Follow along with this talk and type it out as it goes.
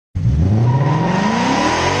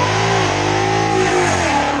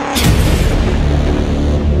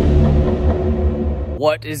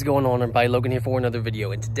What is going on, everybody? Logan here for another video,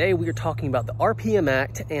 and today we are talking about the RPM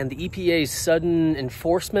Act and the EPA's sudden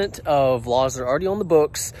enforcement of laws that are already on the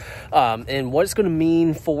books, and what it's going to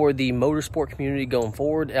mean for the motorsport community going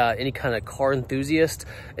forward. Any kind of car enthusiast,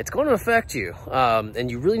 it's going to affect you, and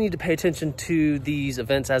you really need to pay attention to these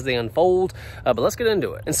events as they unfold. But let's get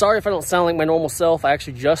into it. And sorry if I don't sound like my normal self. I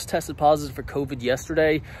actually just tested positive for COVID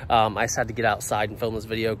yesterday. I just had to get outside and film this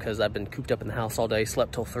video because I've been cooped up in the house all day,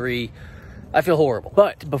 slept till 3. I feel horrible.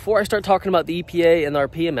 But before I start talking about the EPA and the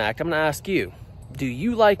RPM Act, I'm gonna ask you, do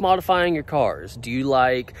you like modifying your cars? Do you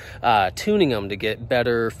like tuning them to get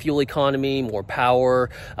better fuel economy, more power,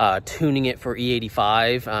 tuning it for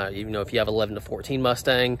E85, even though if you have 11 to 14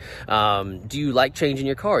 Mustang? Do you like changing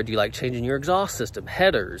your car? Do you like changing your exhaust system,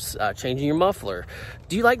 headers, changing your muffler?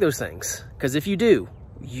 Do you like those things? Because if you do,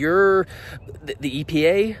 the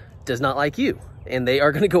EPA does not like you, and they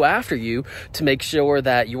are going to go after you to make sure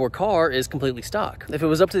that your car is completely stock. If it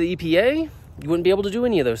was up to the EPA, you wouldn't be able to do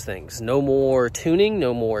any of those things. No more tuning,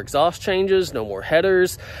 no more exhaust changes, no more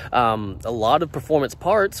headers. A lot of performance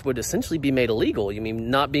parts would essentially be made illegal. You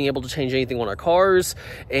mean not being able to change anything on our cars,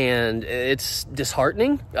 and it's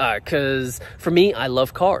disheartening because for me, I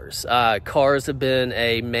love cars. Cars have been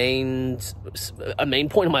a main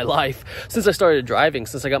point of my life since I started driving,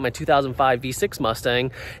 since I got my 2005 V6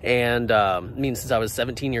 Mustang, and I mean since I was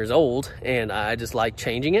 17 years old, and I just like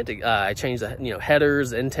changing it. I changed the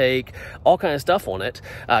headers, intake, all kinds of stuff on it.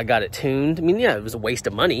 Got it tuned. I mean, yeah, it was a waste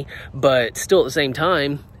of money, but still at the same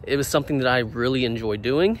time, it was something that I really enjoyed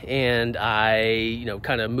doing, and I,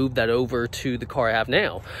 kind of moved that over to the car I have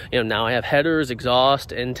now. Now I have headers,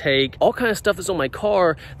 exhaust, intake, all kind of stuff that's on my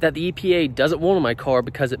car that the EPA doesn't want on my car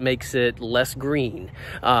because it makes it less green.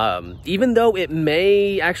 Even though it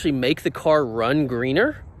may actually make the car run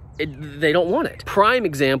greener, they don't want it. Prime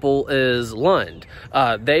example is Lund.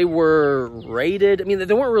 They were raided. I mean,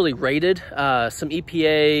 they weren't really raided. Some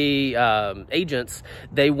EPA agents,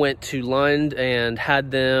 they went to Lund and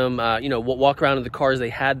had them, walk around in the cars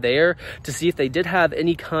they had there to see if they did have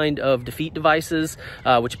any kind of defeat devices,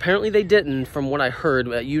 which apparently they didn't, from what I heard.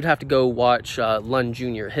 You'd have to go watch Lund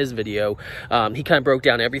Jr., his video. He kind of broke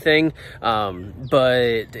down everything.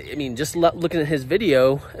 But, I mean, just looking at his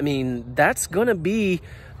video, I mean, that's going to be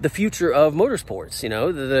the future of motorsports.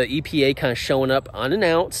 The EPA kind of showing up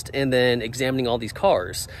unannounced and then examining all these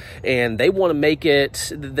cars, and they want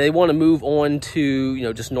to move on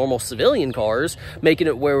to just normal civilian cars, making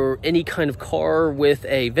it where any kind of car with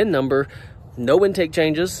a VIN number, no intake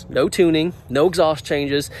changes, no tuning, no exhaust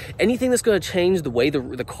changes, anything that's going to change the way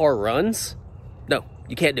the car runs, no,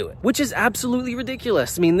 you can't do it, which is absolutely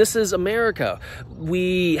ridiculous. I mean, this is America.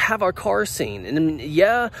 We have our car scene, and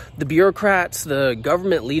yeah, the bureaucrats, the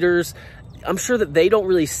government leaders, I'm sure that they don't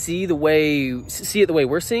really see it the way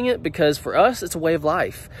we're seeing it, because for us, it's a way of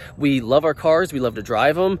life. We love our cars. We love to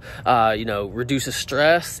drive them, reduces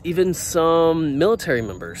stress. Even some military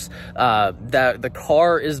members, that the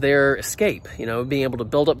car is their escape, being able to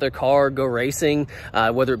build up their car, go racing,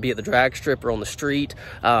 whether it be at the drag strip or on the street.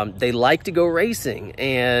 They like to go racing,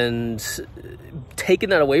 and taking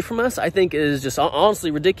that away from us, I think, is just honestly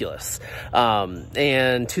ridiculous.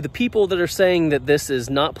 And to the people that are saying that this is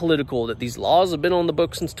not political, that these laws have been on the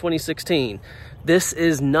books since 2016, this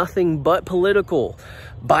is nothing but political.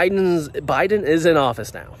 Biden is in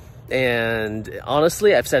office now, and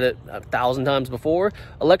honestly, I've said it 1,000 times before,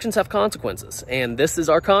 elections have consequences, and this is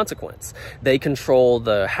our consequence. They control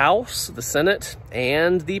the House, the Senate,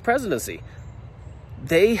 and the presidency.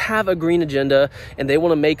 They have a green agenda, and they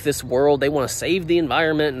want to make this world, they want to save the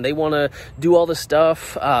environment, and they want to do all this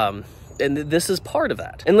stuff. And this is part of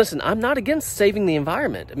that. And listen, I'm not against saving the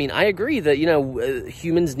environment. I mean, I agree that,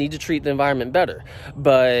 humans need to treat the environment better.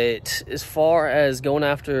 But as far as going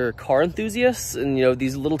after car enthusiasts and,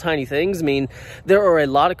 these little tiny things, I mean, there are a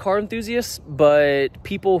lot of car enthusiasts, but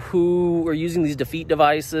people who are using these defeat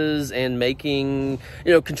devices and making,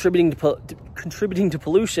 contributing to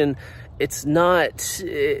pollution, it's not,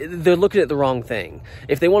 they're looking at the wrong thing.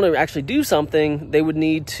 If they want to actually do something, they would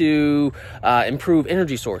need to improve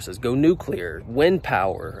energy sources, go nuclear, wind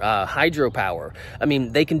power, hydropower. I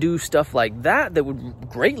mean, they can do stuff like that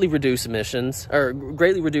would greatly reduce emissions, or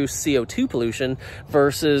greatly reduce CO2 pollution,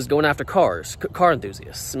 versus going after car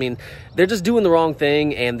enthusiasts. I mean, they're just doing the wrong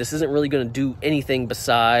thing, and this isn't really going to do anything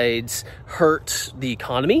besides hurt the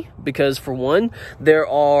economy, because for one, there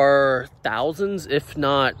are thousands, if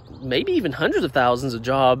not maybe maybe even hundreds of thousands of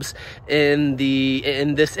jobs in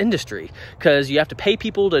this industry, because you have to pay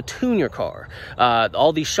people to tune your car.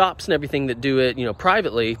 All these shops and everything that do it, you know,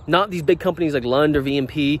 privately, not these big companies like Lund or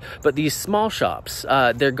VMP, but these small shops,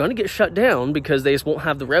 they're going to get shut down because they just won't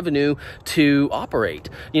have the revenue to operate.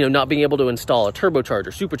 You know, not being able to install a turbocharger,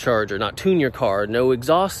 supercharger, not tune your car, no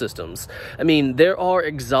exhaust systems. I mean, there are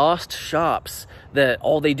exhaust shops that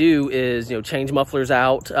all they do is, you know, change mufflers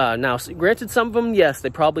out. Now, granted, some of them, yes, they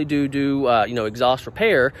probably do you know, exhaust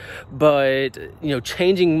repair, but, you know,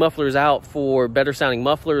 changing mufflers out for better sounding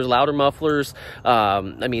mufflers, louder mufflers,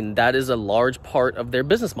 I mean, that is a large part of their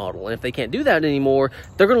business model. And if they can't do that anymore,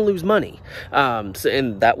 they're going to lose money. And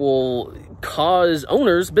that will cause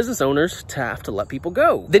business owners to have to let people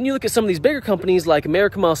go. Then you look at some of these bigger companies like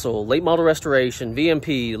American Muscle, Late Model Restoration,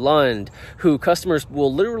 VMP, Lund, who customers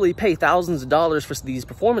will literally pay thousands of dollars for these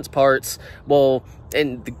performance parts. Well,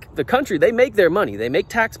 in the country, they make their money. They make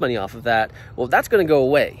tax money off of that. Well, that's going to go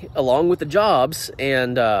away along with the jobs.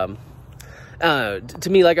 And to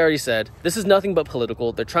me, like I already said, this is nothing but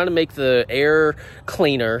political. They're trying to make the air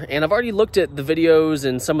cleaner, and I've already looked at the videos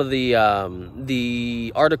and some of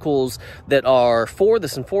the articles that are for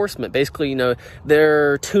this enforcement. Basically, you know,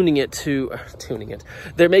 they're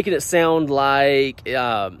they're making it sound like, you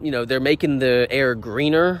know, they're making the air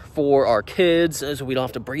greener for our kids, so we don't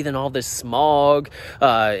have to breathe in all this smog,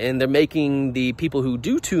 and they're making the people who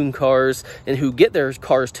do tune cars and who get their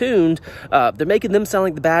cars tuned, they're making them sound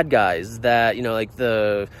like the bad guys, that, you know, like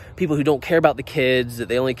the people who don't care about the kids, that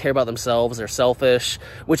they only care about themselves, they're selfish,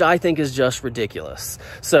 which I think is just ridiculous.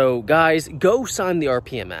 So guys, go sign the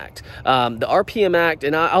RPM Act. The RPM Act,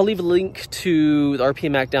 and I'll leave a link to the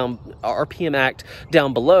RPM Act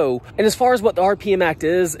down below. And as far as what the RPM Act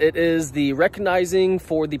is, it is the Recognizing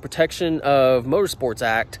for the Protection of Motorsports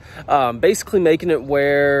Act, basically making it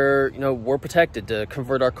where, you know, we're protected to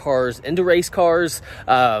convert our cars into race cars,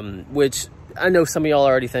 which I know some of y'all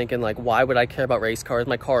are already thinking, like, why would I care about race cars?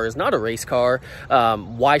 My car is not a race car.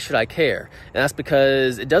 Why should I care? And that's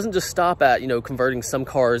because it doesn't just stop at, you know, converting some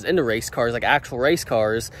cars into race cars, like actual race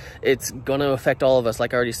cars. It's going to affect all of us,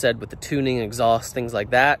 like I already said, with the tuning, exhaust, things like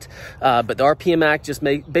that. But the RPM Act just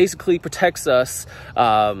basically protects us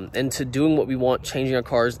into doing what we want, changing our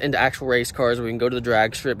cars into actual race cars where we can go to the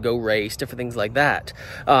drag strip, go race, different things like that.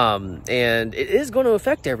 And it is going to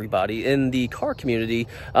affect everybody in the car community.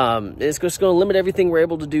 It's just going to limit everything we're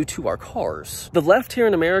able to do to our cars. The left here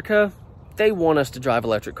in America, they want us to drive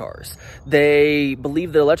electric cars. They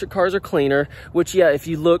believe that electric cars are cleaner, which, yeah, if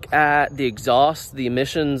you look at the exhaust, the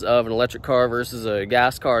emissions of an electric car versus a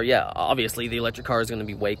gas car, yeah, obviously the electric car is going to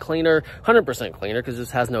be way cleaner, 100% cleaner, because this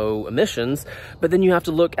has no emissions. But then you have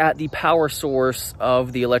to look at the power source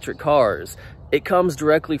of the electric cars. It comes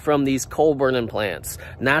directly from these coal burning plants,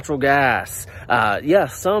 natural gas, yeah,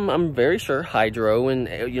 some, I'm very sure, hydro and,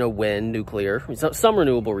 you know, wind, nuclear, some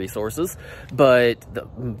renewable resources, but the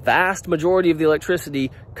vast majority of the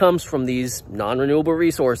electricity comes from these non-renewable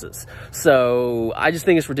resources. So I just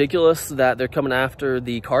think it's ridiculous that they're coming after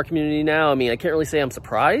the car community now. I mean, I can't really say I'm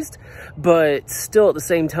surprised, but still at the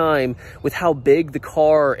same time, with how big the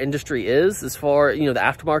car industry is, as far, you know, the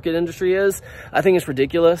aftermarket industry is, I think it's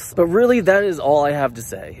ridiculous. But really, that is all I have to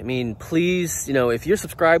say. I mean, please, you know, if you're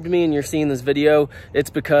subscribed to me and you're seeing this video,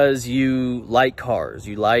 it's because you like cars,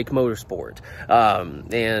 you like motorsport,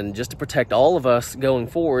 and just to protect all of us going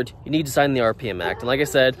forward, you need to sign the RPM Act. And like I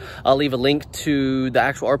said, I'll leave a link to the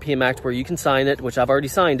actual RPM Act where you can sign it, which I've already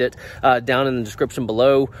signed it, down in the description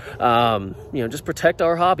below. You know, just protect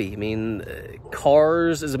our hobby. I mean,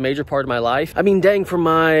 cars is a major part of my life. I mean, dang, for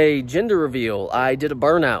my gender reveal, I did a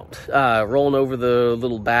burnout, rolling over the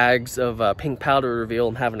little bags of pink powder reveal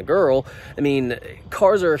and having a girl. I mean,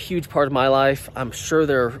 cars are a huge part of my life. I'm sure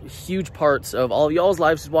they're huge parts of all of y'all's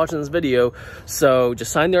lives who's watching this video. So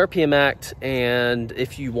just sign the RPM Act, and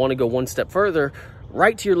if you want to go one step further,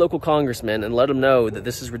 write to your local congressman and let them know that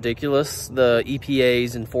this is ridiculous, the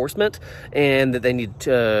EPA's enforcement, and that they need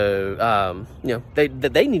to, you know,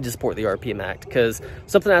 that they need to support the RPM Act, because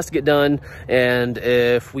something has to get done. And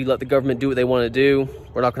if we let the government do what they want to do,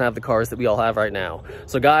 we're not going to have the cars that we all have right now.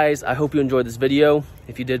 So guys, I hope you enjoyed this video.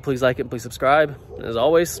 If you did, please like it, please subscribe. And as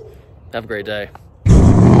always, have a great day.